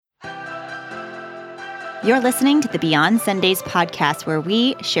You're listening to the Beyond Sundays podcast, where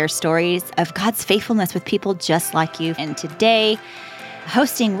we share stories of God's faithfulness with people just like you. And today,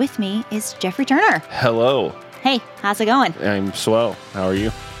 hosting with me is Jeffrey Turner. Hello. Hey, how's it going? I'm swell. How are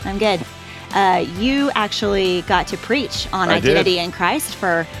you? I'm good. You actually got to preach on identity in Christ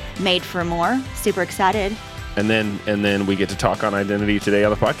for Made for More. Super excited. And then we get to talk on identity today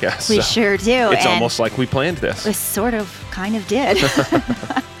on the podcast. We sure do. It's almost like we planned this. We sort of kind of did.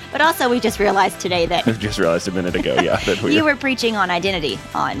 But also, we just realized today that... We just realized a minute ago, yeah. That you were preaching on identity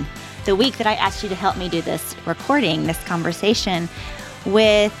on the week that I asked you to help me do this recording, this conversation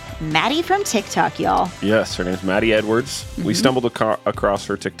with Maddie from TikTok, y'all. Yes, her name's Maddie Edwards. Mm-hmm. We stumbled across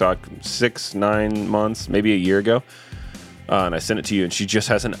her TikTok 6-9 months, maybe a year ago. And I sent it to you, and she just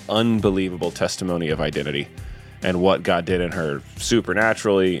has an unbelievable testimony of identity and what God did in her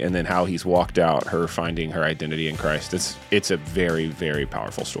supernaturally, and then how he's walked out her finding her identity in Christ. It's a very, very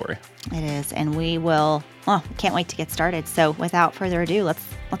powerful story. It is, and we can't wait to get started. So without further ado,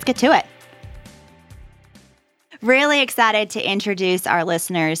 let's get to it. Really excited to introduce our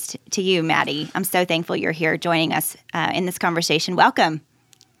listeners to you, Maddie. I'm so thankful you're here joining us in this conversation. Welcome.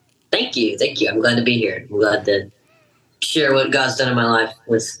 Thank you. I'm glad to be here. I'm glad to share what God's done in my life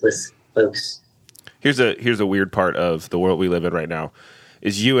with folks. Here's a weird part of the world we live in right now,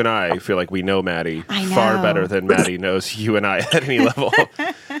 is you and I feel like we know Maddie far better than Maddie knows you and I at any level.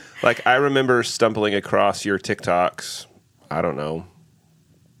 Like, I remember stumbling across your TikToks, I don't know,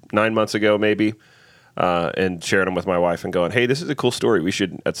 9 months ago maybe, and sharing them with my wife and going, hey, this is a cool story.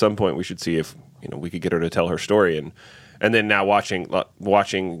 At some point we should see if we could get her to tell her story. And then now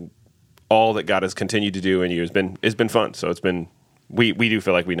watching all that God has continued to do in you has been fun. So it's been, we do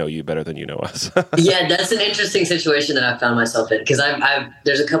feel like we know you better than you know us. Yeah, that's an interesting situation that I found myself in, because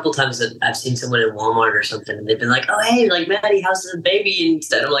there's a couple times that I've seen someone in Walmart or something, and they've been like, oh, hey, like, Maddie, how's the baby? And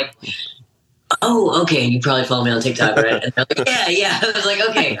instead I'm like, oh, okay, you probably follow me on TikTok, right? And they're like, yeah. I was like,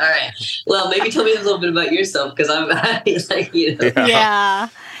 okay, all right. Well, maybe tell me a little bit about yourself, because I'm like, Yeah.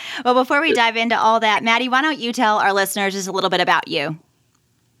 Well, before we dive into all that, Maddie, why don't you tell our listeners just a little bit about you?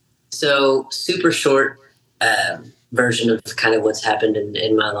 So, super short version of kind of what's happened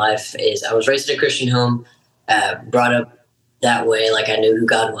in my life is I was raised in a Christian home, brought up that way, like I knew who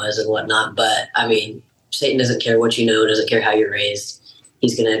God was and whatnot. But I mean, Satan doesn't care what you know, doesn't care how you're raised.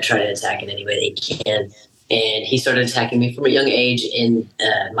 He's going to try to attack in any way that he can. And he started attacking me from a young age in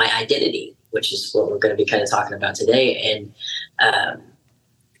my identity, which is what we're going to be kind of talking about today. And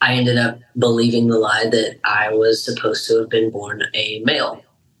I ended up believing the lie that I was supposed to have been born a male.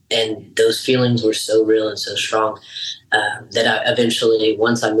 And those feelings were so real and so strong that I eventually,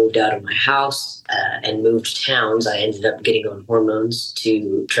 once I moved out of my house and moved towns, I ended up getting on hormones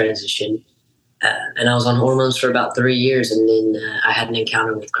to transition. And I was on hormones for about 3 years. And then I had an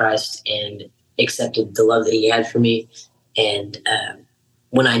encounter with Christ and accepted the love that he had for me. And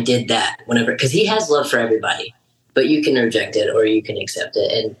when I did that, because he has love for everybody, but you can reject it or you can accept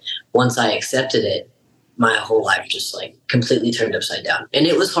it. And once I accepted it, my whole life just like completely turned upside down. And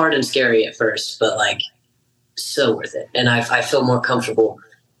it was hard and scary at first, but like so worth it. And I feel more comfortable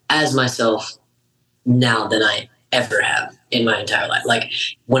as myself now than I ever have in my entire life. Like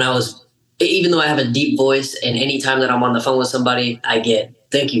even though I have a deep voice, and anytime that I'm on the phone with somebody, I get,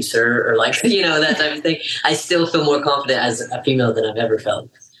 thank you, sir, or like, that type of thing. I still feel more confident as a female than I've ever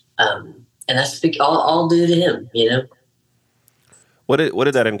felt. And that's all due to him, What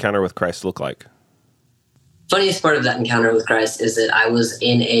did that encounter with Christ look like? Funniest part of that encounter with Christ is that I was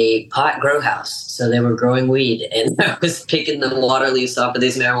in a pot grow house. So they were growing weed, and I was picking the water leaves off of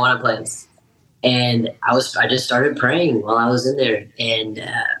these marijuana plants. And I just started praying while I was in there. And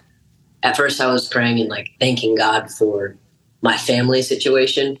at first I was praying and like thanking God for my family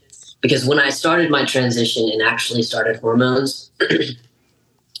situation, because when I started my transition and actually started hormones,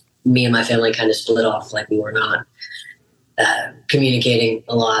 me and my family kind of split off. Like, we were not communicating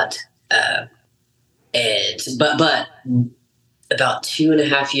a lot. But about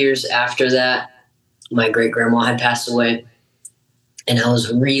 2.5 years after that, my great grandma had passed away, and I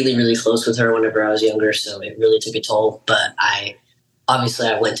was really, really close with her whenever I was younger. So it really took a toll, but I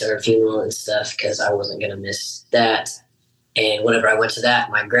went to her funeral and stuff because I wasn't going to miss that. And whenever I went to that,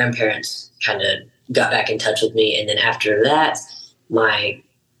 my grandparents kind of got back in touch with me. And then after that, my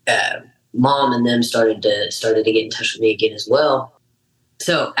mom and them started to get in touch with me again as well.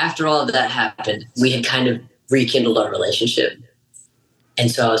 So after all of that happened, we had kind of rekindled our relationship.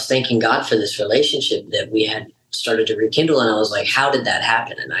 And so I was thanking God for this relationship that we had started to rekindle. And I was like, how did that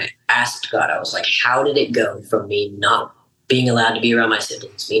happen? And I asked God, I was like, how did it go from me not being allowed to be around my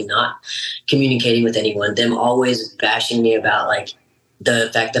siblings, me not communicating with anyone, them always bashing me about like the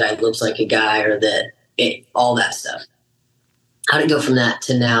fact that I looked like a guy or that all that stuff. How did it go from that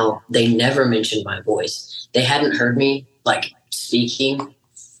to now? They never mentioned my voice. They hadn't heard me like speaking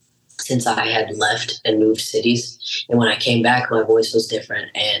since I had left and moved cities. And when I came back, my voice was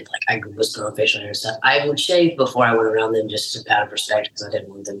different. And like I was growing facial hair and stuff. I would shave before I went around them just out of respect because I didn't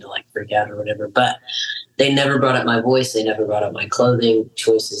want them to like freak out or whatever. But they never brought up my voice. They never brought up my clothing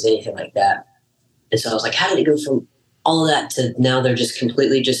choices, anything like that. And so I was like, how did it go from all of that to now they're just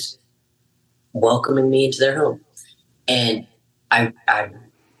completely just welcoming me into their home? And I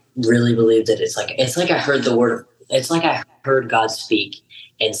really believe that it's like I heard the word. It's like I heard God speak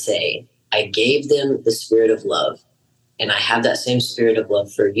and say, I gave them the spirit of love, and I have that same spirit of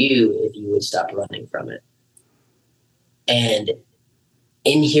love for you if you would stop running from it. And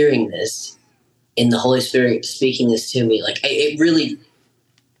in hearing this, in the Holy Spirit speaking this to me, like it really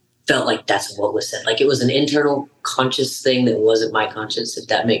felt like that's what was said. Like it was an internal conscious thing that wasn't my conscience, if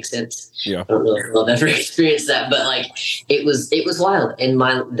that makes sense. Yeah. I don't know if I've ever experienced that, but like it was wild. And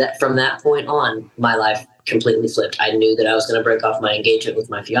from that point on, my life completely flipped. I knew that I was going to break off my engagement with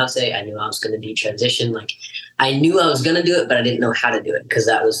my fiance. I knew I was going to detransition. Like I knew I was going to do it, but I didn't know how to do it because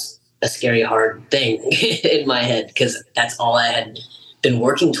that was a scary, hard thing in my head because that's all I had been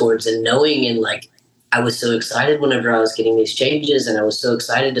working towards and knowing. And like, I was so excited whenever I was getting these changes and I was so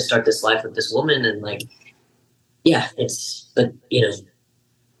excited to start this life with this woman. And like, yeah, but you know,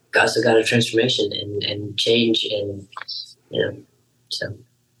 God's a God of transformation and change and, you know, so.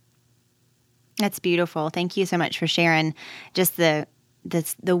 That's beautiful. Thank you so much for sharing just the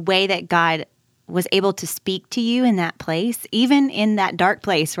way that God was able to speak to you in that place, even in that dark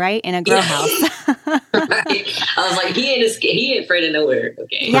place, right? In a grow house. Right. I was like, he ain't afraid of nowhere.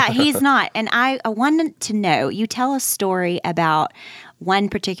 Okay. Yeah, he's not. And I wanted to know, you tell a story about one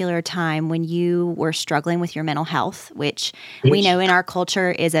particular time when you were struggling with your mental health, which we know in our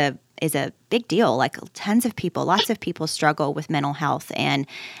culture is a big deal. Like lots of people struggle with mental health and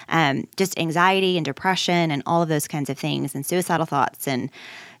just anxiety and depression and all of those kinds of things and suicidal thoughts and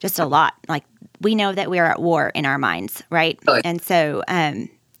just a lot. Like we know that we are at war in our minds, right? Oh. And so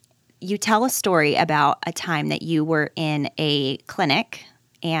you tell a story about a time that you were in a clinic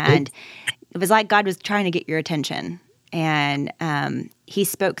and it was like God was trying to get your attention and he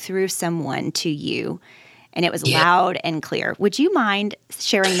spoke through someone to you. And it was loud and clear. Would you mind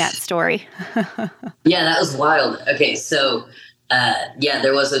sharing that story? Yeah, that was wild. Okay, so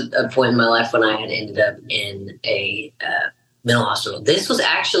there was a point in my life when I had ended up in a mental hospital. This was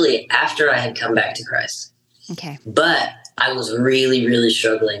actually after I had come back to Christ. Okay. But I was really, really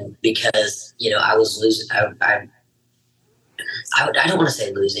struggling because, you know, I was losing. I don't want to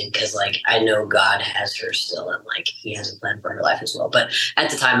say losing because, like, I know God has her still and, like, he has a plan for her life as well. But at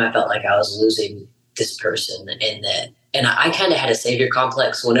the time, I felt like I was losing this person and I kind of had a savior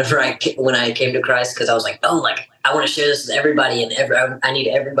complex when I came to Christ because I was like, oh, like I want to share this with everybody and I need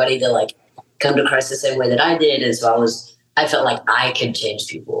everybody to like come to Christ the same way that I did. And so I felt like I could change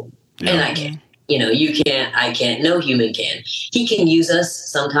people and I can't, you know, you can't, I can't, no human can. He can use us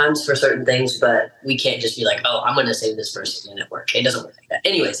sometimes for certain things, but we can't just be like, oh, I'm going to save this person and it work. It doesn't work like that.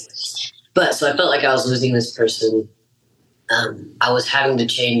 Anyways, but so I felt like I was losing this person. I was having to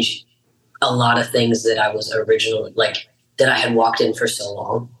change a lot of things that I was originally like that I had walked in for so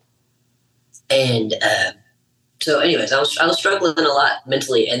long. And so anyways, I was struggling a lot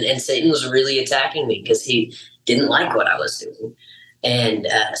mentally and Satan was really attacking me because he didn't like what I was doing. And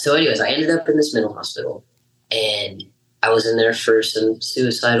so anyways, I ended up in this mental hospital and I was in there for some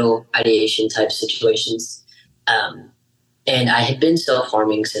suicidal ideation type situations. And I had been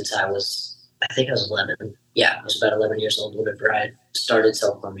self-harming since I was 11. Yeah, I was about 11 years old whenever I started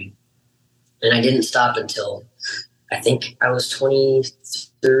self-harming. And I didn't stop until I think I was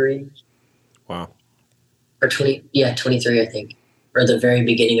 23. Wow. Or 23, I think. Or the very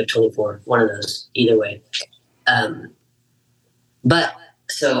beginning of 24. One of those, either way. But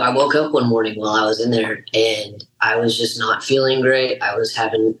so I woke up one morning while I was in there and I was just not feeling great. I was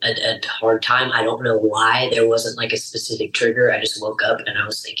having a hard time. I don't know why. There wasn't like a specific trigger. I just woke up and I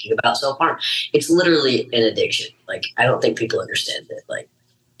was thinking about self-harm. It's literally an addiction. Like, I don't think people understand that. Like,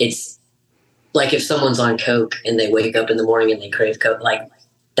 it's like if someone's on coke and they wake up in the morning and they crave coke, like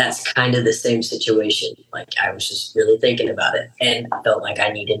that's kind of the same situation. Like I was just really thinking about it and felt like I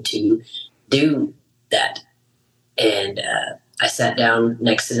needed to do that. And I sat down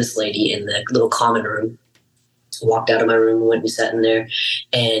next to this lady in the little common room, walked out of my room and went and sat in there.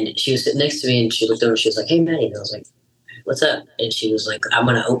 And she was sitting next to me and she looked over and she was like, hey, Maddie. And I was like, what's up? And she was like, I'm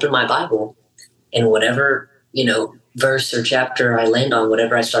going to open my Bible and whatever, you know, verse or chapter I land on,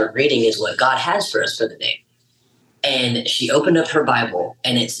 whatever I start reading is what God has for us for the day. And she opened up her Bible,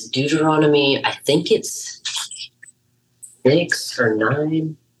 and it's Deuteronomy, I think it's 6 or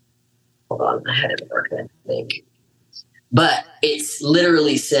 9. Hold on, I had it marked, I think. But it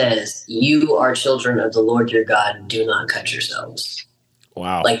literally says, "You are children of the Lord your God, do not cut yourselves."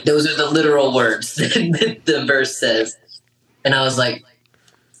 Wow. Like, those are the literal words that the verse says. And I was like,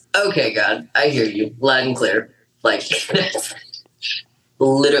 okay, God, I hear you loud and clear. Like,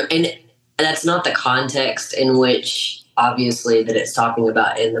 literally, and that's not the context in which, obviously, that it's talking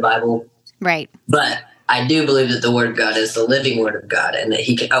about in the Bible. Right. But I do believe that the word of God is the living word of God, and that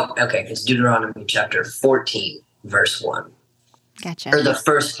he can, it's Deuteronomy chapter 14, verse 1. Gotcha. Or the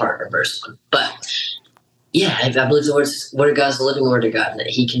first part of verse 1. But yeah, I believe the word of God is the living word of God, and that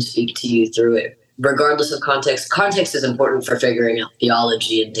he can speak to you through it, regardless of context. Context is important for figuring out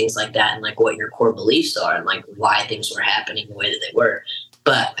theology and things like that, and like what your core beliefs are, and like why things were happening the way that they were.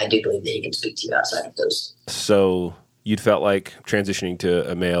 But I do believe that he can speak to you outside of those. So you'd felt like transitioning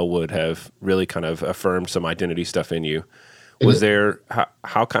to a male would have really kind of affirmed some identity stuff in you. Was there,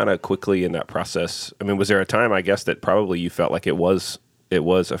 how kind of quickly in that process, I mean, was there a time, I guess, that probably you felt like it was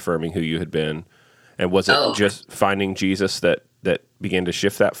affirming who you had been? And was it just finding Jesus that began to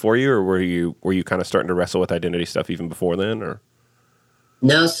shift that for you, or were you kind of starting to wrestle with identity stuff even before then? Or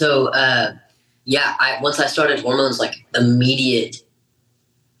no, so once I started hormones, like immediate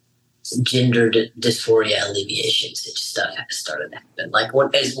gender dysphoria alleviation stuff started to happen. Like when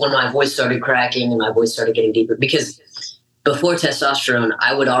my voice started cracking and my voice started getting deeper, because before testosterone,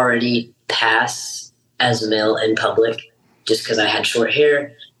 I would already pass as a male in public just because I had short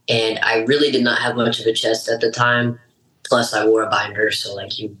hair. And I really did not have much of a chest at the time. Plus, I wore a binder, so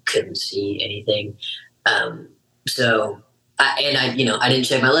like you couldn't see anything. I didn't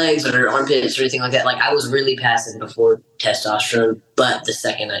shave my legs or armpits or anything like that. Like, I was really passing before testosterone. But the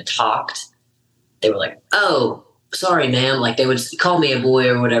second I talked, they were like, "Oh, sorry, ma'am." Like, they would call me a boy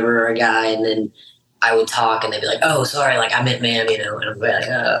or whatever, or a guy, and then I would talk, and they'd be like, "Oh, sorry, like I meant ma'am," and I'm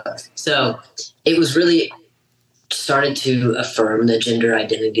like, So it was really started to affirm the gender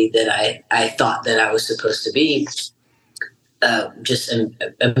identity that I thought that I was supposed to be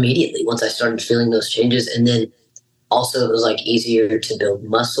immediately once I started feeling those changes. And then also it was like easier to build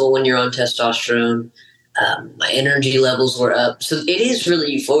muscle when you're on testosterone. My energy levels were up. So it is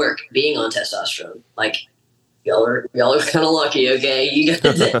really euphoric being on testosterone. Like, y'all are kind of lucky, okay? You get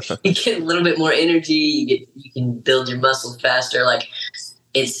a little bit more energy. You can build your muscle faster. Like,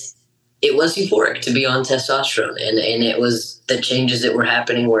 it was euphoric to be on testosterone, and it was the changes that were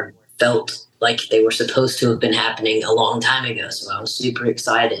happening felt like they were supposed to have been happening a long time ago. So I was super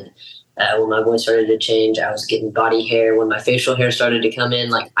excited when my voice started to change. I was getting body hair. When my facial hair started to come in,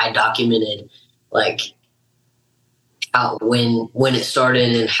 like, I documented like how when it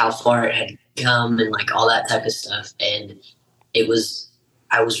started and how far it had come and like all that type of stuff. And it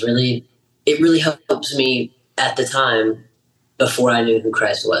really helped me at the time before I knew who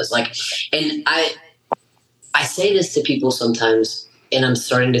Christ was. Like, and I say this to people sometimes, and I'm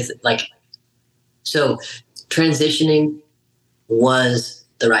starting to so transitioning was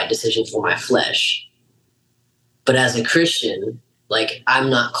the right decision for my flesh. But as a Christian, like,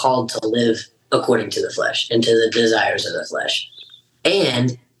 I'm not called to live according to the flesh and to the desires of the flesh.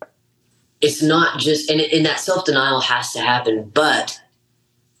 And it's not just, and that self-denial has to happen, but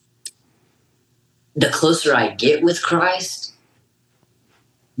the closer I get with Christ,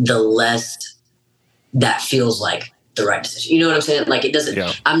 the less that feels like the right decision. You know what I'm saying? Like, it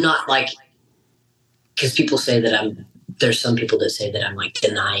doesn't, I'm not like, because people say that there's some people that say that I'm like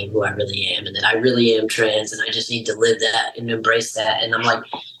denying who I really am, and that I really am trans, and I just need to live that and embrace that. And I'm like,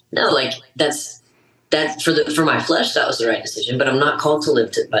 no, like that for my flesh, that was the right decision, but I'm not called to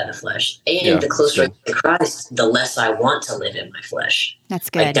live by the flesh. And the closer I get to Christ, the less I want to live in my flesh. That's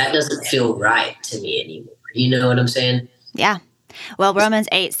good. Like, that doesn't feel right to me anymore. You know what I'm saying? Yeah. Well, Romans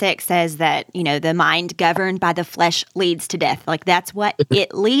 8:6 says that, the mind governed by the flesh leads to death. Like, that's what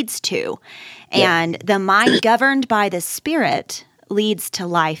it leads to. And the mind governed by the Spirit leads to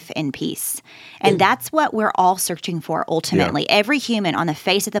life and peace. And that's what we're all searching for ultimately. Yeah. Every human on the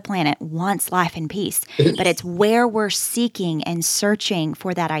face of the planet wants life and peace, but it's where we're seeking and searching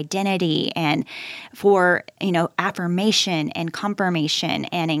for that identity and for, affirmation and confirmation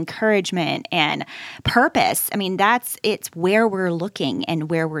and encouragement and purpose. I mean, it's where we're looking and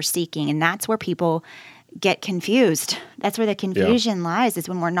where we're seeking. And that's where people get confused. That's where the confusion lies, is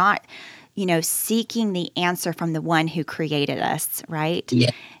when we're not seeking the answer from the one who created us, right?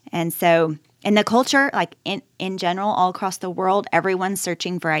 Yeah. And so in the culture, like in general, all across the world, everyone's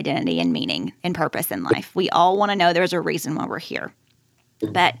searching for identity and meaning and purpose in life. We all want to know there's a reason why we're here.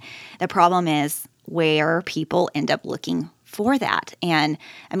 But the problem is where people end up looking for that. And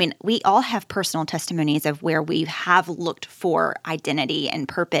I mean, we all have personal testimonies of where we have looked for identity and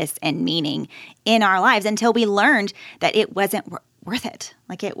purpose and meaning in our lives until we learned that it wasn't worth it.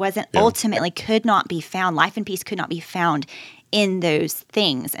 Like it wasn't ultimately could not be found. Life and peace could not be found in those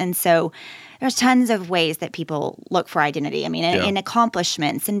things. And so there's tons of ways that people look for identity. I mean, in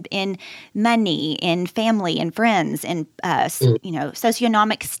accomplishments, in money, in family, and friends, in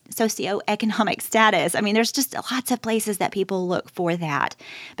socioeconomic status. I mean, there's just lots of places that people look for that.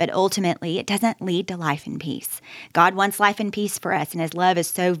 But ultimately, it doesn't lead to life and peace. God wants life and peace for us, and His love is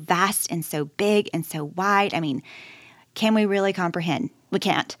so vast and so big and so wide. I mean, can we really comprehend? We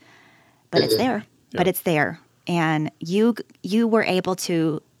can't. But it's there. Yeah. But it's there. And you were able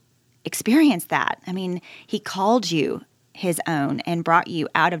to experience that. I mean, He called you His own and brought you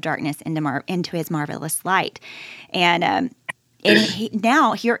out of darkness into His marvelous light. And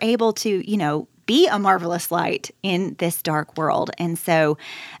now you're able to, be a marvelous light in this dark world. And so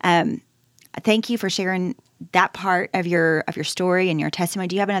thank you for sharing that part of your story and your testimony.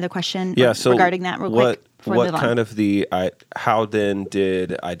 Do you have another question regarding that real quick? What kind of how then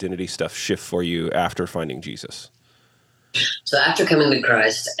did identity stuff shift for you after finding Jesus? So after coming to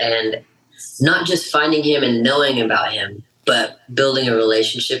Christ and not just finding Him and knowing about Him, but building a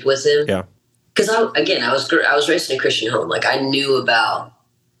relationship with Him. Yeah. Because I was raised in a Christian home. Like I knew about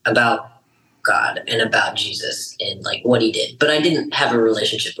God and about Jesus and like what He did, but I didn't have a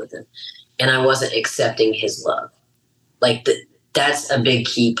relationship with Him, and I wasn't accepting His love. Like that's a big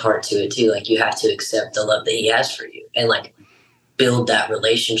key part to it too. Like you have to accept the love that He has for you and like build that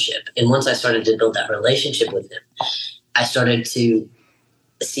relationship. And once I started to build that relationship with Him, I started to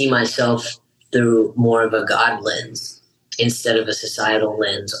see myself through more of a God lens instead of a societal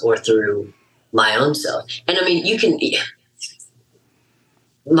lens or through my own self. And I mean,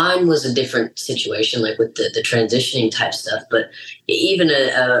 mine was a different situation, like with the transitioning type stuff, but even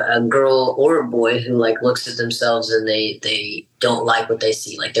a girl or a boy who like looks at themselves and they don't like what they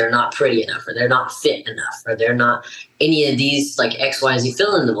see, like they're not pretty enough or they're not fit enough or they're not any of these like X, Y, Z,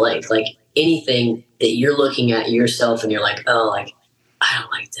 fill in the blank, like anything that you're looking at yourself and you're like, oh, like, I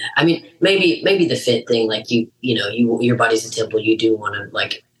don't like that. I mean, maybe the fit thing, like your body's a temple, you do want to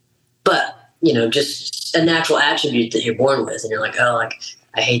like, but just a natural attribute that you're born with. And you're like, oh, like,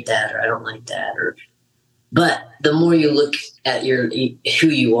 I hate that, or I don't like that. But the more you look at who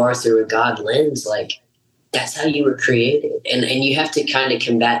you are through a God lens, like that's how you were created. And you have to kind of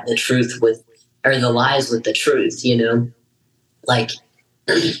combat the truth or the lies with the truth, like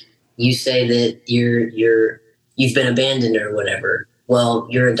you say that you've been abandoned or whatever. Well,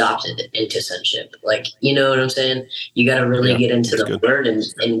 you're adopted into sonship. Like, you know what I'm saying? You got to really get into the word.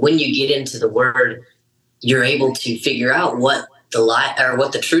 And when you get into the word, you're able to figure out what the lie or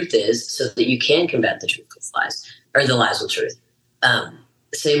what the truth is so that you can combat the truth with lies or the lies with truth.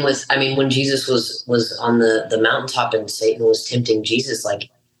 Same with, when Jesus was on the mountaintop and Satan was tempting Jesus, like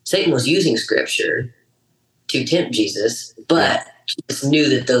Satan was using scripture to tempt Jesus, but Jesus knew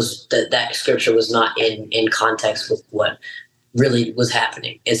that that scripture was not in context with what really was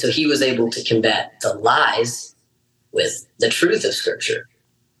happening. And so he was able to combat the lies with the truth of scripture.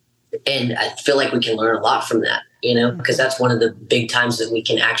 And I feel like we can learn a lot from that, because that's one of the big times that we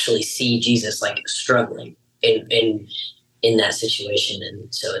can actually see Jesus like struggling in that situation.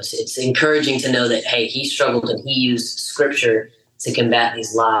 And so it's encouraging to know that, hey, he struggled and he used scripture to combat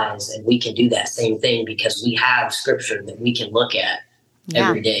these lies. And we can do that same thing because we have scripture that we can look at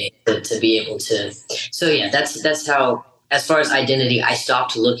every day to be able to. So that's how, as far as identity, I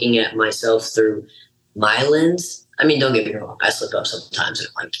stopped looking at myself through my lens. Don't get me wrong. I slip up sometimes.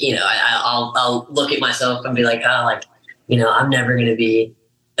 Like, I'll look at myself and be like, oh, like, I'm never going to be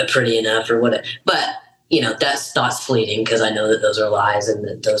pretty enough or whatever. But, that's thoughts fleeting because I know that those are lies and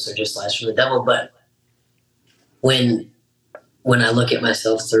that those are just lies from the devil. But when I look at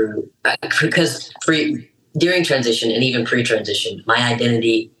myself because during transition and even pre-transition, my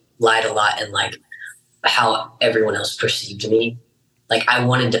identity lied a lot in like how everyone else perceived me. Like I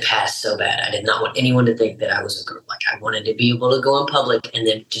wanted to pass so bad. I did not want anyone to think that I was a girl. Like I wanted to be able to go in public and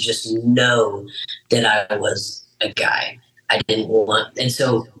then to just know that I was a guy. I didn't want, and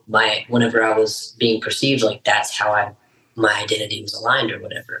so whenever I was being perceived, like that's how my identity was aligned or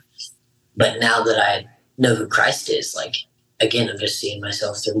whatever. But now that I know who Christ is, like again, I'm just seeing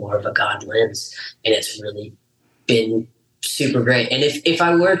myself through more of a God lens, and it's really been super great. And if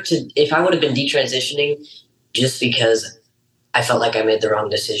I would have been detransitioning just because I felt like I made the wrong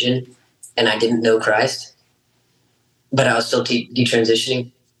decision and I didn't know Christ, but I was still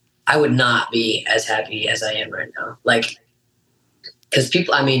detransitioning, I would not be as happy as I am right now. Like, because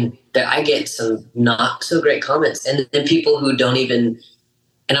people, I get some not so great comments, and then people who don't even,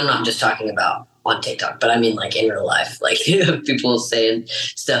 and I'm not just talking about on TikTok, but I mean like in real life, like people saying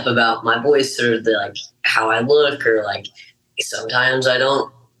stuff about my voice or like how I look, or like sometimes I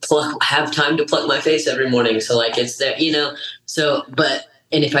don't have time to pluck my face every morning. So like it's there, so,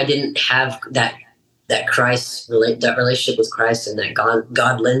 and if I didn't have that that relationship with Christ and that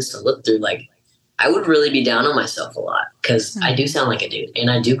God lens to look through, like I would really be down on myself a lot, because I do sound like a dude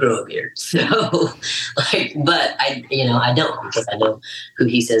and I do grow a beard. So like, but I don't, because I know who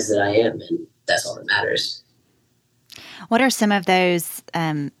he says that I am, and that's all that matters. What are some of those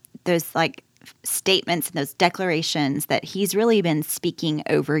like statements and those declarations that he's really been speaking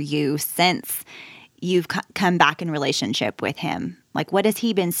over you since you've come back in relationship with him? Like, what has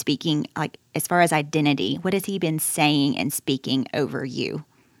he been speaking, like, as far as identity? What has he been saying and speaking over you?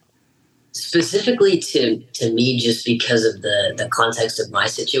 Specifically to me, just because of the context of my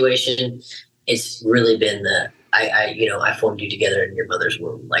situation, it's really been I formed you together in your mother's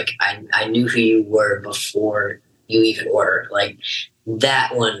womb. Like I knew who you were before you even were. Like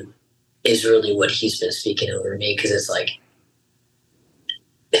that one is really what he's been speaking over me, because it's like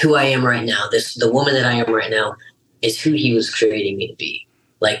who I am right now. The woman that I am right now is who he was creating me to be.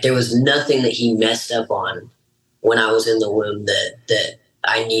 Like there was nothing that he messed up on when I was in the womb that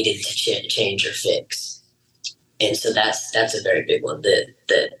I needed to change or fix. And so that's a very big one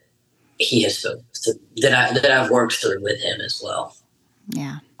that he has spoken to, that I've worked through with him as well.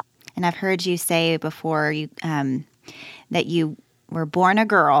 Yeah. And I've heard you say before that you were born a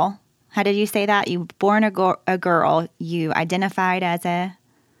girl. How did you say that? You were born a girl. You identified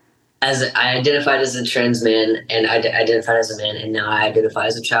as I identified as a trans man, and I identified as a man, and now I identify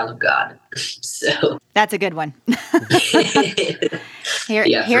as a child of God. So that's a good one.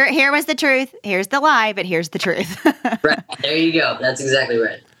 Here was the truth. Here's the lie, but here's the truth. Right. There you go. That's exactly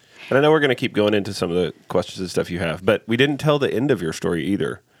right. And I know we're going to keep going into some of the questions and stuff you have, but we didn't tell the end of your story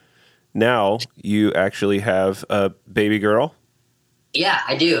either. Now you actually have a baby girl. Yeah,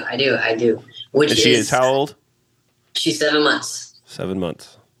 I do. Which she is how old? She's 7 months. 7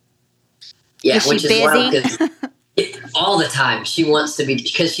 months. Yeah, is she which is busy? wild, all the time. She wants to be,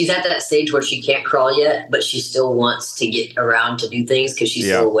 because she's at that stage where she can't crawl yet, but she still wants to get around to do things because she's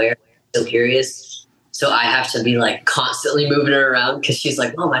so aware, so curious. So I have to be like constantly moving her around, because she's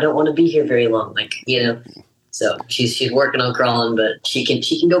like, Mom, I don't want to be here very long. Like, so she's working on crawling, but she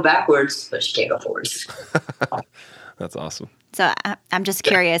can go backwards, but she can't go forwards. That's awesome. So I'm just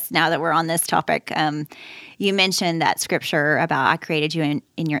curious, now that we're on this topic, you mentioned that scripture about I created you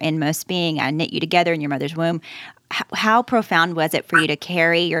in your inmost being. I knit you together in your mother's womb. How profound was it for you to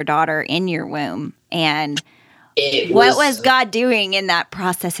carry your daughter in your womb? And what was God doing in that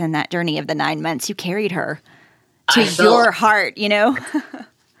process, in that journey of the 9 months you carried her to your heart,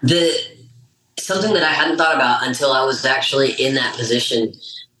 Something that I hadn't thought about until I was actually in that position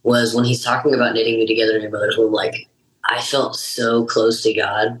was when he's talking about knitting you together in your mother's womb. Like, I felt so close to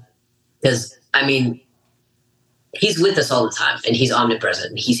God, because, I mean, he's with us all the time, and he's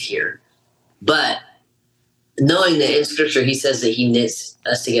omnipresent, and he's here. But knowing that in scripture, he says that he knits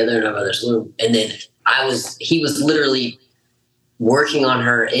us together in our mother's womb. And then he was literally working on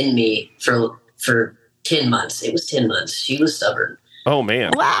her in me for 10 months. It was 10 months. She was stubborn. Oh,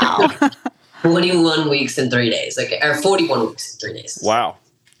 man. Wow. 21 weeks and 3 days. Or 41 weeks and 3 days. Wow.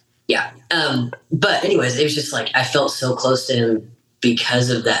 Yeah. But anyways, it was just like, I felt so close to him because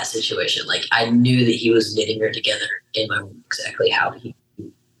of that situation. Like, I knew that he was knitting her together in my womb, exactly how he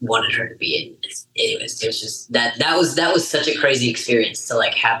wanted her to be. And anyways, it was just that was such a crazy experience to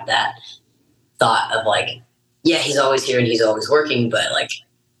like have that thought of like, yeah, he's always here and he's always working, but like,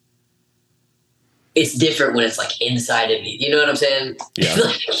 it's different when it's like inside of you. You know what I'm saying?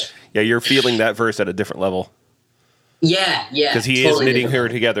 Yeah. Yeah. You're feeling that verse at a different level. Yeah. Yeah. Because he totally is knitting her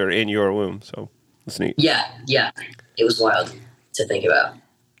together in your womb. So it's neat. Yeah. Yeah. It was wild to think about.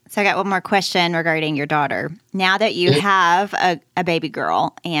 So I got one more question regarding your daughter. Now that you have a baby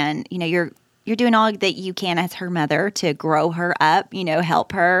girl, and you're doing all that you can as her mother to grow her up,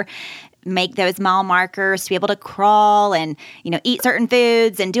 help her make those mile markers to be able to crawl and eat certain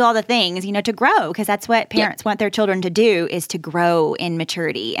foods and do all the things to grow, because that's what parents want their children to do, is to grow in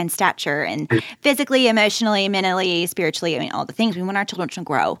maturity and stature and physically, emotionally, mentally, spiritually, all the things. We want our children to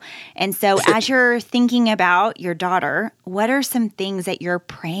grow. And so as you're thinking about your daughter, what are some things that you're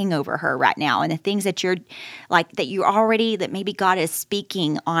praying over her right now, and the things that you're like that maybe God is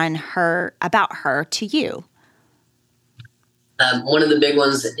speaking on her, about her to you? One of the big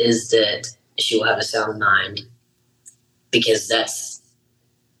ones is that she will have a sound mind, because that's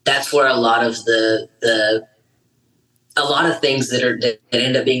where a lot of a lot of things that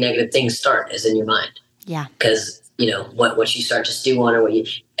end up being negative things start as in your mind. Yeah. Because, what you start to stew on, or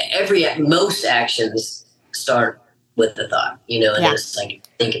most actions start with the thought, and it's like,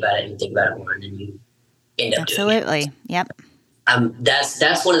 think about it, and you think about it more, and then you end up doing it. Absolutely. Yep.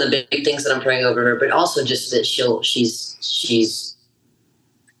 That's one of the big things that I'm praying over her, but also just that she's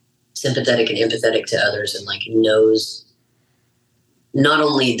sympathetic and empathetic to others, and like knows not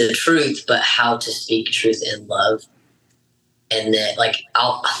only the truth, but how to speak truth in love. And that, like,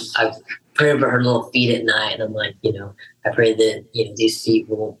 I pray over her little feet at night, and I'm like, I pray that, these feet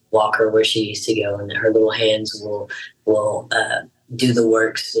will walk her where she needs to go, and that her little hands will do the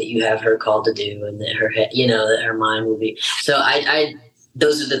works that you have her called to do, and that her head, that her mind will be. So I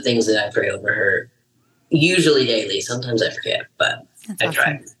those are the things that I pray over her, usually daily. Sometimes I forget, but That's I awesome.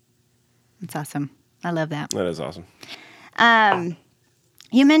 try. That's awesome. I love that. That is awesome.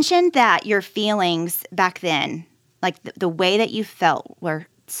 You mentioned that your feelings back then, like the way that you felt, were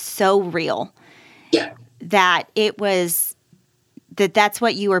so real. Yeah. That it was that's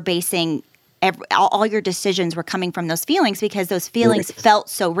what you were basing. All your decisions were coming from those feelings, because those feelings felt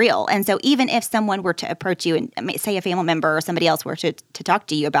so real. And so even if someone were to approach you, and say a family member or somebody else were to talk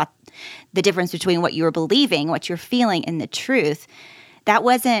to you about the difference between what you were believing, what you're feeling, and the truth, that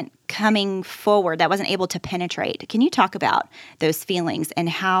wasn't coming forward. That wasn't able to penetrate. Can you talk about those feelings and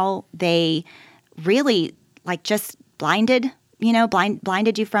how they really just blinded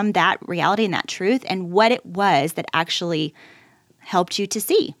you from that reality and that truth, and what it was that actually helped you to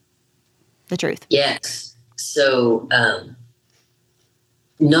see the truth? Yes. So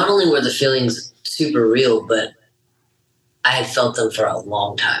not only were the feelings super real, but I had felt them for a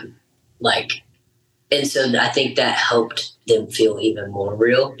long time. And so I think that helped them feel even more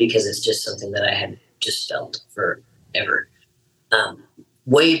real, because it's just something that I had just felt forever.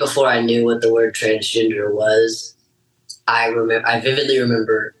 Way before I knew what the word transgender was, I vividly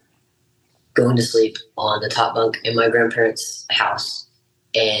remember going to sleep on the top bunk in my grandparents' house.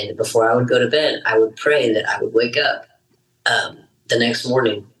 And before I would go to bed, I would pray that I would wake up the next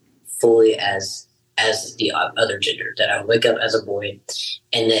morning fully as the other gender, that I would wake up as a boy,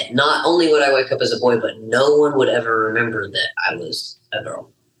 and that not only would I wake up as a boy, but no one would ever remember that I was a girl.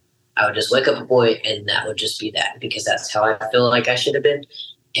 I would just wake up a boy, and that would just be that, because that's how I feel like I should have been,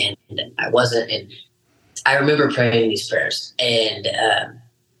 and I wasn't. And I remember praying these prayers, and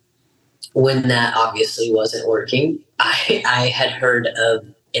when that obviously wasn't working, I had heard of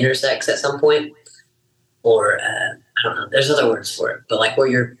intersex at some point, or I don't know, there's other words for it, but where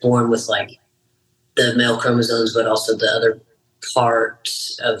you're born with the male chromosomes, but also the other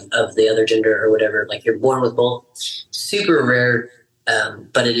parts of the other gender or whatever. You're born with both. Super rare,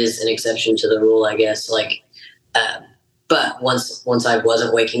 but it is an exception to the rule, I guess. But once I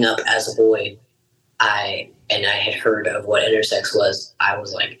wasn't waking up as a boy, I had heard of what intersex was, I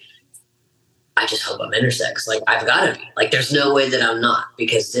was like, I just hope I'm intersex. I've got to be. There's no way that I'm not,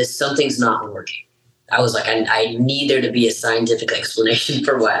 because something's not working. I was like, I need there to be a scientific explanation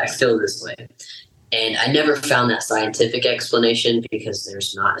for why I feel this way. And I never found that scientific explanation, because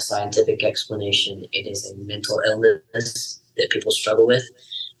there's not a scientific explanation. It is a mental illness that people struggle with.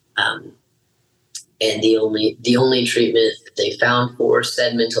 And the only treatment that they found for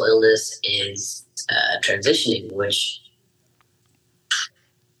said mental illness is transitioning, which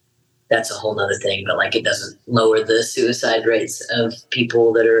that's a whole nother thing, but it doesn't lower the suicide rates of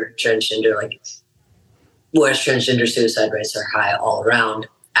people that are transgender. Whereas transgender suicide rates are high all around.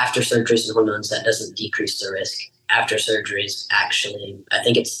 After surgeries and hormones, that doesn't decrease the risk. After surgeries, actually, I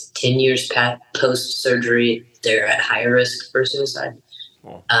think it's 10 years post-surgery, they're at higher risk for suicide.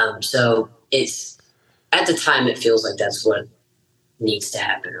 Oh. So it's, at the time, it feels like that's what needs to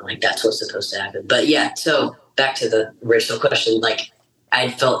happen, or that's what's supposed to happen. But yeah, so back to the racial question,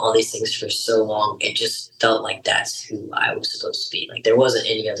 I'd felt all these things for so long, it just felt like that's who I was supposed to be. There wasn't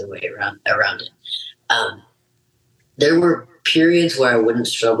any other way around it. There were periods where I wouldn't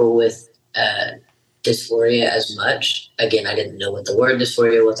struggle with dysphoria as much. Again, I didn't know what the word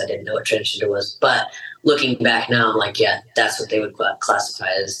dysphoria was. I didn't know what transgender was. But looking back now, I'm like, yeah, that's what they would classify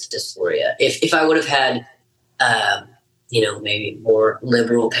as dysphoria. If I would have had, maybe more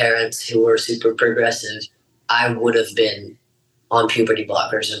liberal parents who were super progressive, I would have been on puberty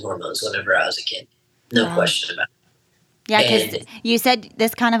blockers and hormones whenever I was a kid. No question about it. Yeah, because you said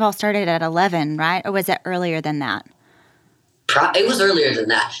this kind of all started at 11, right? Or was it earlier than that? It was earlier than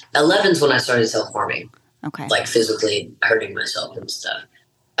that. 11's when I started self-harming. Okay. Physically hurting myself and stuff.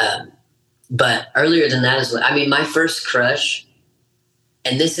 But earlier than that is my first crush,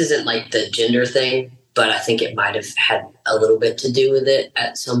 and this isn't the gender thing, but I think it might have had a little bit to do with it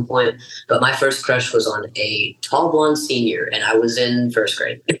at some point. But my first crush was on a tall blonde senior, and I was in first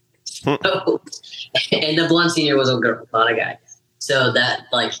grade. So, and the blonde senior was a girl, not a guy. So that,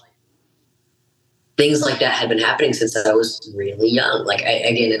 like, things like that had been happening since I was really young. Like,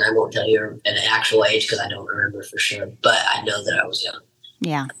 and I won't tell you an actual age because I don't remember for sure, but I know that I was young.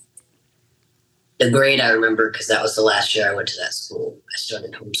 Yeah. The grade I remember because that was the last year I went to that school. I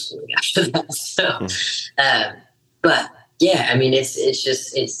started homeschooling after that. So, but yeah, I mean,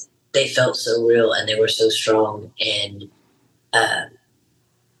 they felt so real and they were so strong. And I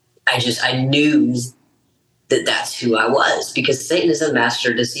knew that that's who I was, because Satan is a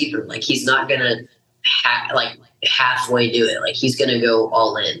master deceiver. Like, he's not going to halfway do it. Like, he's going to go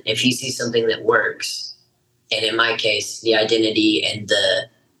all in. If he sees something that works, and in my case, the identity and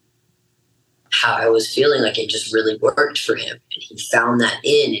how I was feeling, like, it just really worked for him. And he found that and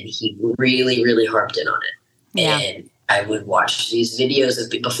he really, really harped in on it. Yeah. And I would watch these videos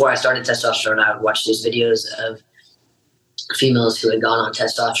before I started testosterone, I would watch these videos of females who had gone on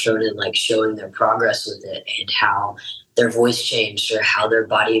testosterone and, like, showing their progress with it and how their voice changed or how their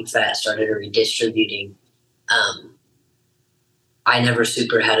body fat started redistributing. I never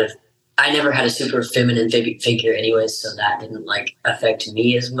had a super feminine figure anyways, so that didn't, like, affect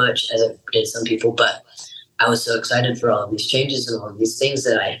me as much as it did some people. But I was so excited for all of these changes and all of these things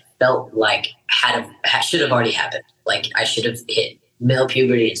that I felt like should have already happened. Like, I should have hit male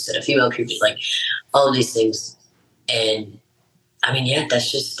puberty instead of female puberty, like all of these things. And I mean, yeah,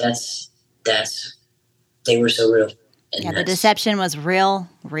 that's they were so real. And yeah, the deception was real.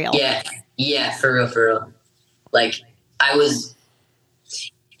 Yeah, for real. Like,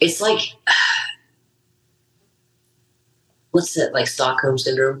 it's like, what's that, like Stockholm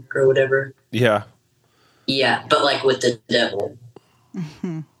syndrome or whatever? Yeah. Yeah, but, like, with the devil.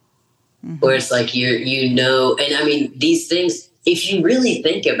 Mm-hmm. Mm-hmm. Where it's like, and I mean, these things, if you really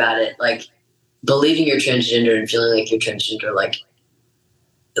think about it, like, believing you're transgender and feeling like you're transgender, like,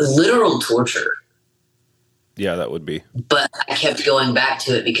 literal torture. Yeah, that would be. But I kept going back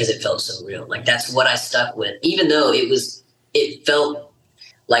to it because it felt so real. Like, that's what I stuck with, even though it felt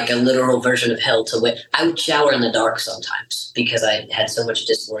like a literal version of hell I would shower in the dark sometimes because I had so much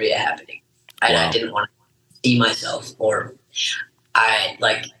dysphoria happening. Wow. I didn't want to see myself, or it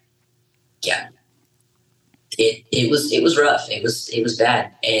was rough. It was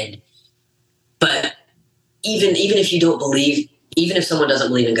bad. But even if you don't believe, even if someone doesn't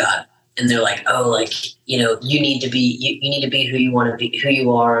believe in God and they're like, oh, like, you need to be who you want to be, who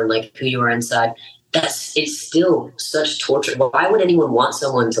you are, and, like, who you are inside. It's still such torture. Why would anyone want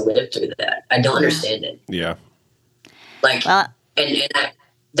someone to live through that? I don't understand it. Yeah. Like,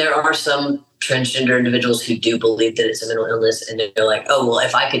 there are some transgender individuals who do believe that it's a mental illness, and they're like, oh, well,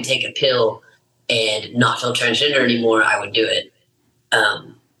 if I could take a pill and not feel transgender anymore, I would do it.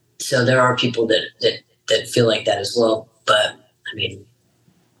 So there are people that feel like that as well. But I mean,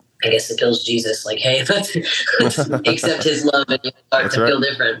 I guess the pill's Jesus. Like, hey, let's accept his love and you start to feel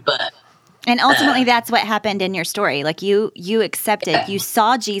different. And ultimately, that's what happened in your story. Like, you accepted, you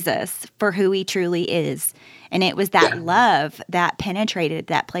saw Jesus for who he truly is. And it was that love that penetrated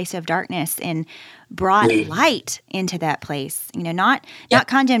that place of darkness and brought light into that place. Not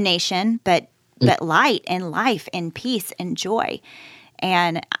condemnation, but light and life and peace and joy.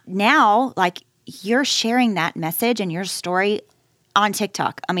 And now, like, you're sharing that message and your story on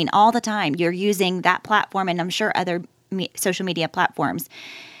TikTok. I mean, all the time. You're using that platform, and I'm sure other social media platforms,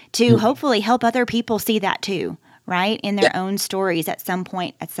 to hopefully help other people see that too, right? In their own stories at some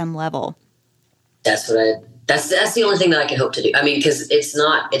point, at some level. That's the only thing that I can hope to do. I mean, because it's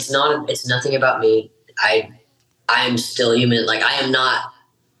nothing about me. I am still human. Like, I am not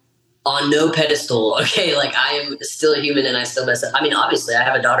on no pedestal. Okay. Like, I am still human and I still mess up. I mean, obviously I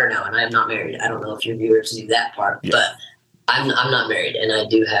have a daughter now and I am not married. I don't know if your viewers knew that part, but I'm not married and I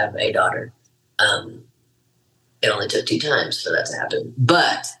do have a daughter. It only took 2 times for that to happen,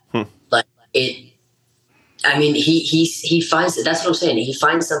 but he finds it. That's what I'm saying. He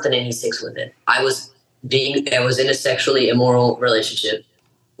finds something and he sticks with it. I was in a sexually immoral relationship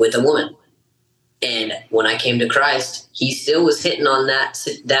with a woman. And when I came to Christ, he still was hitting on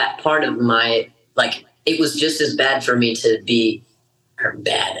that part of my, like, it was just as bad for me to be, or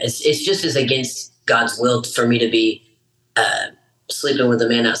bad. It's just as against God's will for me to be sleeping with a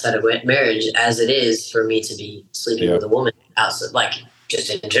man outside of marriage as it is for me to be sleeping with a woman outside, like, just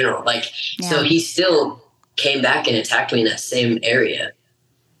in general. Like, so he still came back and attacked me in that same area.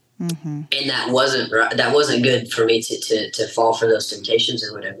 Mm-hmm. And that wasn't good for me to fall for those temptations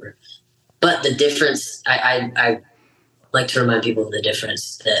or whatever. But the difference, I like to remind people of the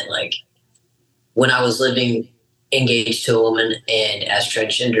difference that, like, when I was living engaged to a woman and as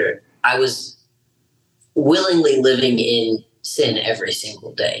transgender, I was willingly living in sin every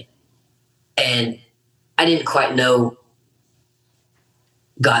single day. And I didn't quite know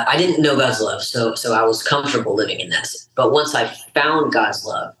God. I didn't know God's love. So I was comfortable living in that sin. But once I found God's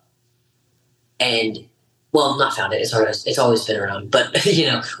love and, well, not found it, it's always been around. But,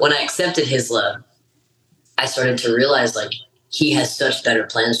 when I accepted his love, I started to realize like he has such better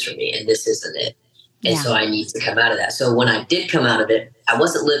plans for me and this isn't it. And so I need to come out of that. So when I did come out of it, I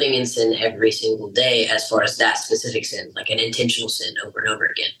wasn't living in sin every single day as far as that specific sin, like an intentional sin over and over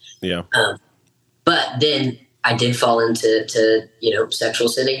again. Yeah. But then I did fall into sexual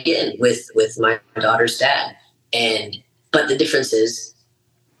sin again with my daughter's dad. But the difference is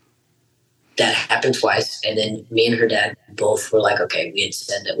that happened twice. And then me and her dad both were like, okay, we had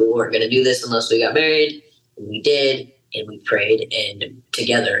said that we weren't going to do this unless we got married. And we did. And we prayed and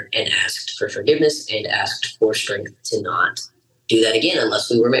together and asked for forgiveness and asked for strength to not do that again unless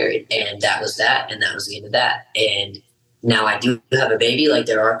we were married. And that was that. And that was the end of that. And now I do have a baby. Like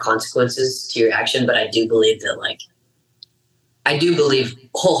there are consequences to your action, but I do believe that I do believe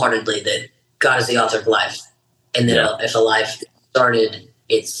wholeheartedly that God is the author of life. And that if a life started,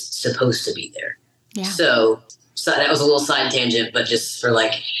 it's supposed to be there. Yeah. So that was a little side tangent, but just for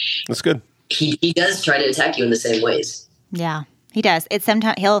that's good. He does try to attack you in the same ways. Yeah, he does. It's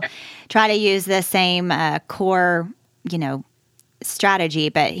sometimes he'll try to use the same core, strategy,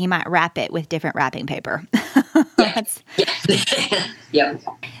 but he might wrap it with different wrapping paper. Yeah.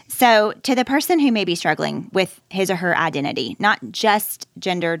 So to the person who may be struggling with his or her identity, not just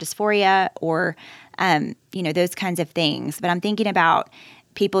gender dysphoria or, those kinds of things, but I'm thinking about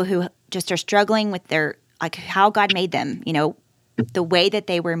people who just are struggling with their, how God made them, the way that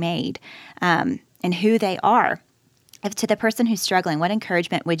they were made, and who they are. If to the person who's struggling, what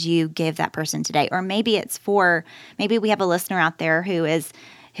encouragement would you give that person today? Or maybe maybe we have a listener out there who is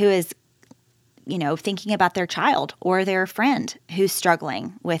thinking about their child or their friend who's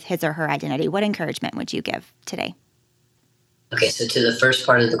struggling with his or her identity. What encouragement would you give today? Okay, so to the first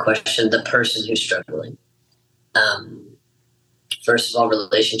part of the question, the person who's struggling. First of all,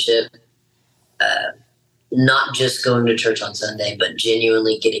 relationship. Not just going to church on Sunday, but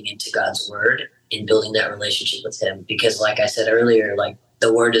genuinely getting into God's word and building that relationship with him. Because like I said earlier,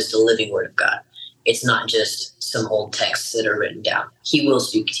 the word is the living word of God. It's not just some old texts that are written down. He will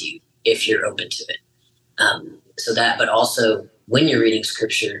speak to you if you're open to it. But also when you're reading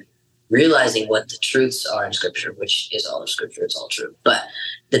scripture, realizing what the truths are in scripture, which is all of scripture, it's all true, but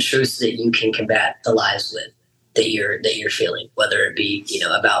the truths that you can combat the lies with that you're feeling, whether it be,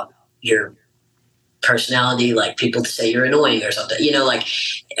 about your personality, like people say you're annoying or something,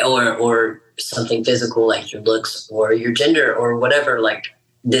 or something physical like your looks or your gender or whatever.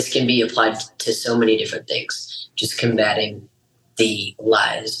 This can be applied to so many different things, just combating the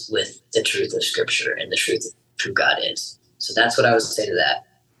lies with the truth of scripture and the truth of who God is. So that's what I would say to that.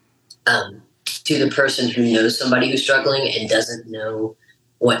 To the person who knows somebody who's struggling and doesn't know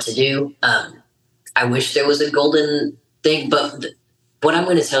what to do, I wish there was a golden thing, but what I'm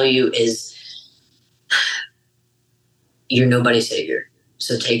going to tell you is you're nobody's savior.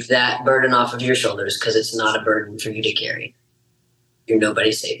 So take that burden off of your shoulders because it's not a burden for you to carry. You're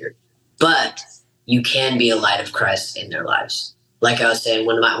nobody's savior. But you can be a light of Christ in their lives. Like I was saying,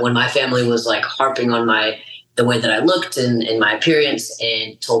 when my family was harping on the way that I looked and my appearance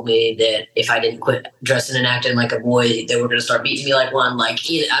and told me that if I didn't quit dressing and acting like a boy, they were going to start beating me like one.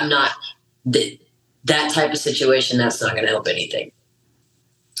 I'm not that type of situation. That's not going to help anything.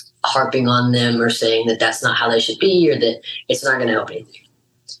 Harping on them or saying that that's not how they should be or that it's not going to help anything.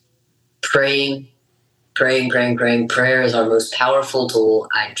 Praying. Prayer is our most powerful tool.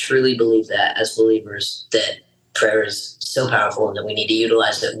 I truly believe that as believers, that prayer is so powerful and that we need to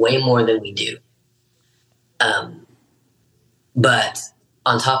utilize it way more than we do. But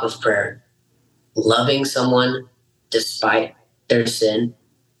on top of prayer, loving someone despite their sin,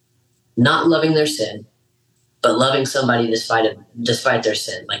 not loving their sin, but loving somebody despite their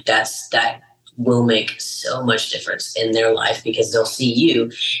sin, that will make so much difference in their life because they'll see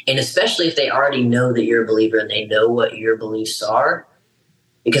you. And especially if they already know that you're a believer and they know what your beliefs are,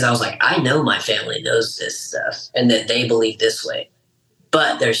 because I was I know my family knows this stuff and that they believe this way,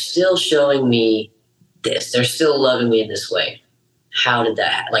 but they're still showing me this. They're still loving me in this way. How did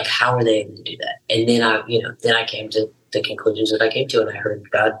that, how are they able to do that? And then I came to the conclusions that I came to and I heard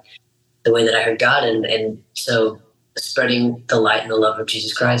God the way that I heard God. And so spreading the light and the love of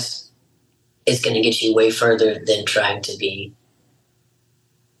Jesus Christ is going to get you way further than trying to be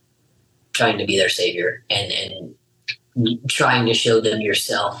their savior and trying to show them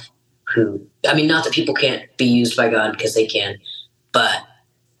yourself I mean, not that people can't be used by God, because they can, but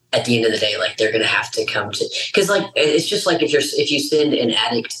at the end of the day, like, they're going to have to come to, because like, it's just like if you send an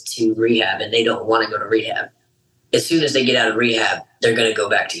addict to rehab and they don't want to go to rehab, as soon as they get out of rehab, they're going to go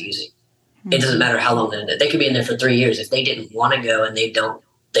back to using. Mm-hmm. It doesn't matter how long they're in there. They could be in there for 3 years. If they didn't want to go and they don't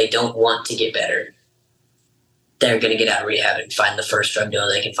want to get better, they're going to get out of rehab and find the first drug dealer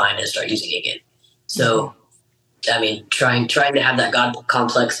they can find and start using it again. So, I mean, trying to have that God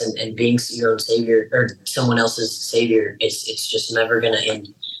complex and being your own savior or someone else's savior, it's just never going to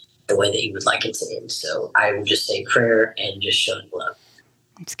end the way that you would like it to end. So I would just say prayer and just showing love.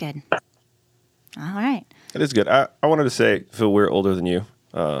 That's good. All right. It is good. I wanted to say, Phil, we're older than you,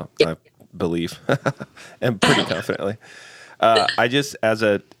 I believe, and pretty confidently. I just, as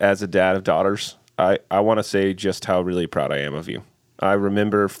a dad of daughters, I want to say just how really proud I am of you. I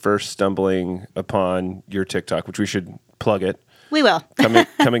remember first stumbling upon your TikTok, which we should plug it. We will.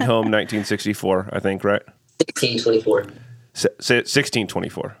 coming home 1964, I think, right? 1624.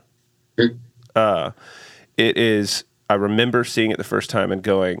 1624. It is, I remember seeing it the first time and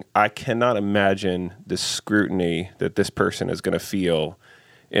going, I cannot imagine the scrutiny that this person is going to feel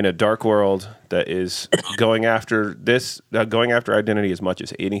in a dark world that is going after identity as much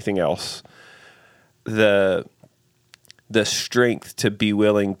as anything else. The strength to be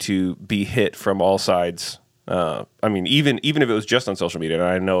willing to be hit from all sides. I mean, even if it was just on social media, and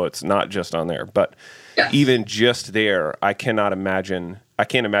I know it's not just on there, but even just there, I can't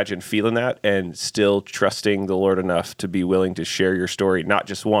imagine feeling that and still trusting the Lord enough to be willing to share your story, not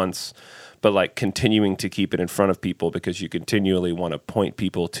just once, but like continuing to keep it in front of people because you continually want to point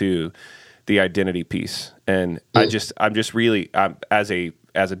people to the identity piece. And I'm just really, as a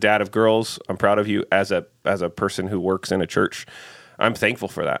dad of girls, I'm proud of you. As a person who works in a church, I'm thankful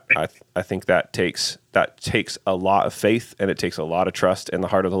for that. I think that takes a lot of faith, and it takes a lot of trust in the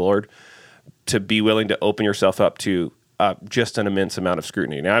heart of the Lord to be willing to open yourself up to just an immense amount of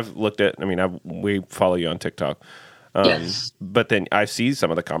scrutiny. Now we follow you on TikTok, but then I see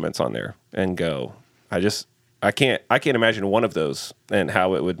some of the comments on there and go, I can't imagine one of those and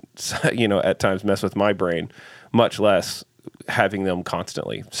how it would, at times mess with my brain, much less having them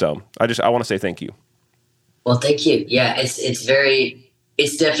constantly. So I want to say thank you. Well, thank you. Yeah, it's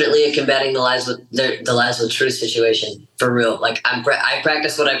definitely a combating the lies with truth situation for real. Like I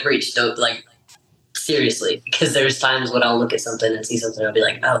practice what I preach. Don't seriously, because there's times when I'll look at something and see something and I'll be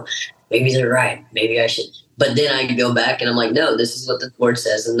like, oh, maybe they're right. Maybe I should. But then I go back and I'm like, no, this is what the word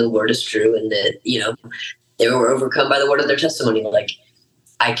says, and the word is true, and that they were overcome by the word of their testimony. Like,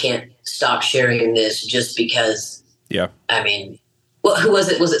 I can't stop sharing this just because. Yeah. I mean, who was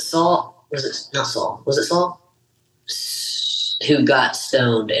it? Was it Saul? Was it not Saul? Was it Saul? Who got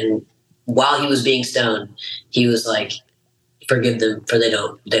stoned, and while he was being stoned, he was like, "Forgive them, for they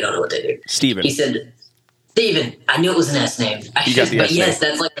don't know what they do." Stephen. He said, "Stephen." I knew it was an S name. You got the S name. Yes,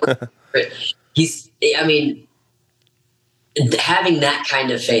 that's like. Having that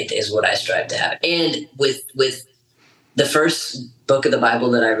kind of faith is what I strive to have. And with the first book of the Bible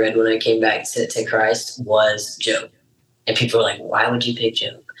that I read when I came back to Christ was Job. And people were like, why would you pick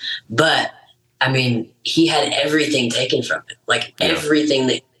Job? But I mean, he had everything taken from him. Like everything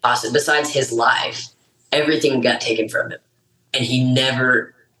that possible, besides his life, everything got taken from him. And he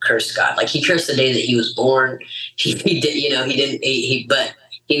never cursed God. Like, he cursed the day that he was born. He didn't, but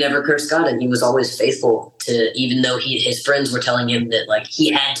he never cursed God, and he was always faithful to, even though his friends were telling him that like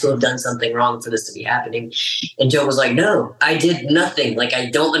he had to have done something wrong for this to be happening. And Job was like, no, I did nothing. Like, I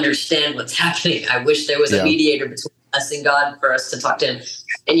don't understand what's happening. I wish there was a mediator between us and God for us to talk to him.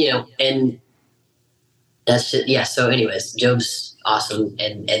 And, and that's just, so anyways, Job's awesome.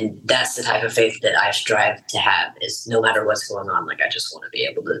 And that's the type of faith that I strive to have, is no matter what's going on, like, I just want to be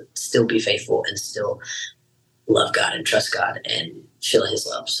able to still be faithful and still love God and trust God and feel his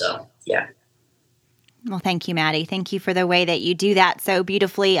love. So, yeah. Well, thank you, Maddie. Thank you for the way that you do that so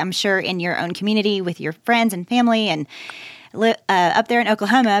beautifully, I'm sure, in your own community with your friends and family, and up there in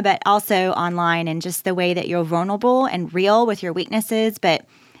Oklahoma, but also online, and just the way that you're vulnerable and real with your weaknesses, but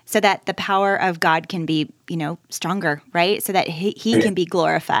so that the power of God can be, stronger, right? So that he can be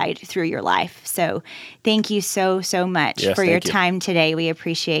glorified through your life. So thank you so, so much for your time today. We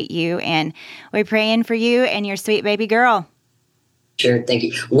appreciate you, and we're praying for you and your sweet baby girl. Sure. Thank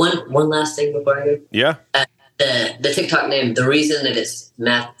you. One last thing before I go. Yeah. The TikTok name, the reason that it's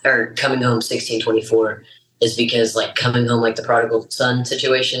Coming Home 1624 is because, like, coming home, like the prodigal son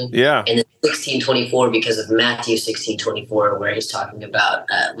situation. Yeah. And then 1624 because of Matthew 1624, where he's talking about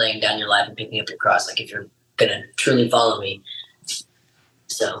laying down your life and picking up your cross. Like, if you're going to truly follow me.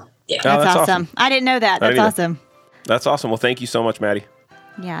 So, yeah. That's awesome. I didn't know that. That's awesome. That's awesome. Well, thank you so much, Maddie.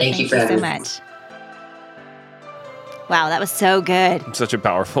 Yeah. Thank you for so much. Wow, that was so good. Such a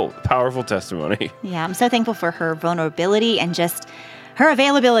powerful testimony. Yeah, I'm so thankful for her vulnerability and just her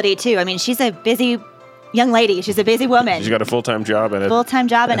availability too. I mean, she's a busy young lady. She's a busy woman. She's got a full-time job and a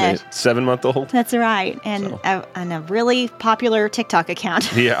 7-month-old. That's right. And a really popular TikTok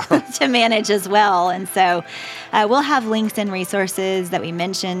account yeah. to manage as well. And so we'll have links and resources that we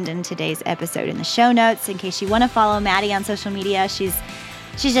mentioned in today's episode in the show notes in case you want to follow Maddie on social media. She's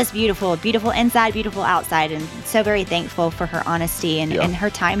just beautiful inside, beautiful outside, and so very thankful for her honesty and her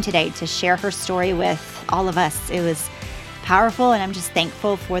time today to share her story with all of us. It was powerful, and I'm just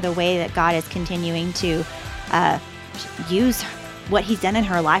thankful for the way that God is continuing to use what he's done in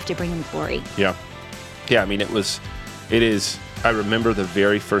her life to bring him glory. Yeah. Yeah, I mean, it is, I remember the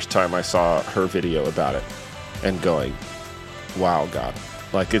very first time I saw her video about it and going, wow, God.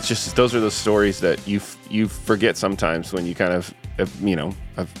 Like, it's just, those are those stories that you forget sometimes when you kind of,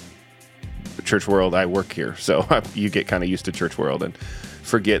 church world, I work here, so you get kind of used to church world and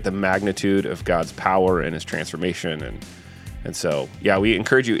forget the magnitude of God's power and his transformation. And so, yeah, we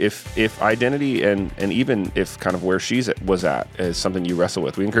encourage you, if identity and even if kind of where was at is something you wrestle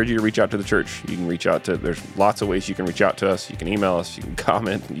with, we encourage you to reach out to the church. You can reach out there's lots of ways you can reach out to us. You can email us, you can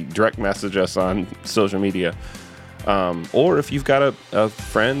comment, you can direct message us on social media. Or if you've got a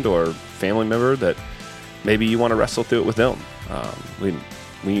friend or family member that maybe you want to wrestle through it with them.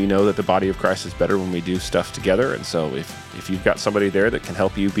 We know that the body of Christ is better when we do stuff together. And so if you've got somebody there that can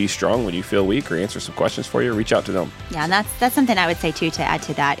help you be strong when you feel weak or answer some questions for you, reach out to them. Yeah, and that's something I would say too, to add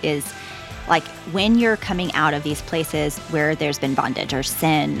to that is, like, when you're coming out of these places where there's been bondage or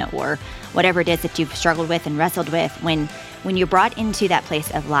sin or whatever it is that you've struggled with and wrestled with, when you're brought into that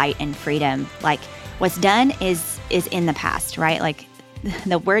place of light and freedom, like, what's done is in the past, right? Like,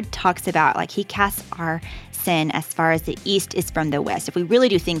 the word talks about, like, he casts our sin as far as the east is from the west. If we really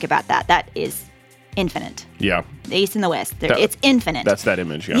do think about that, that is infinite. Yeah. The east and the west, it's infinite. That's that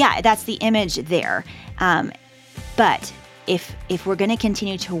image, yeah. Yeah, that's the image there. But if we're going to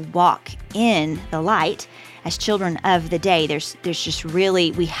continue to walk in the light as children of the day, there's just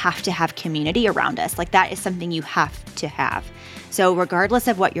really, we have to have community around us. Like, that is something you have to have. So regardless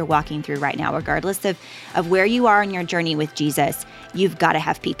of what you're walking through right now, regardless of where you are in your journey with Jesus, you've got to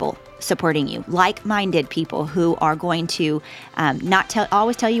have people supporting you, like-minded people who are going to not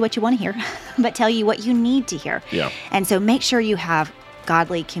always tell you what you want to hear, but tell you what you need to hear. Yeah. And so make sure you have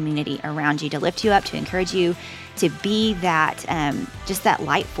godly community around you to lift you up, to encourage you, to be that, just that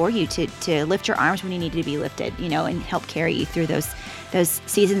light for you, to lift your arms when you need to be lifted, and help carry you through those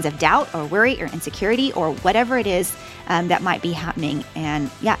seasons of doubt or worry or insecurity or whatever it is that might be happening.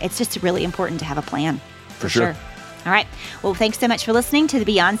 And yeah, it's just really important to have a plan. For sure. All right. Well, thanks so much for listening to the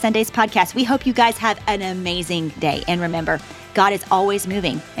Beyond Sundays podcast. We hope you guys have an amazing day. And remember, God is always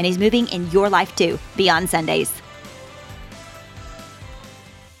moving, and he's moving in your life too. Beyond Sundays.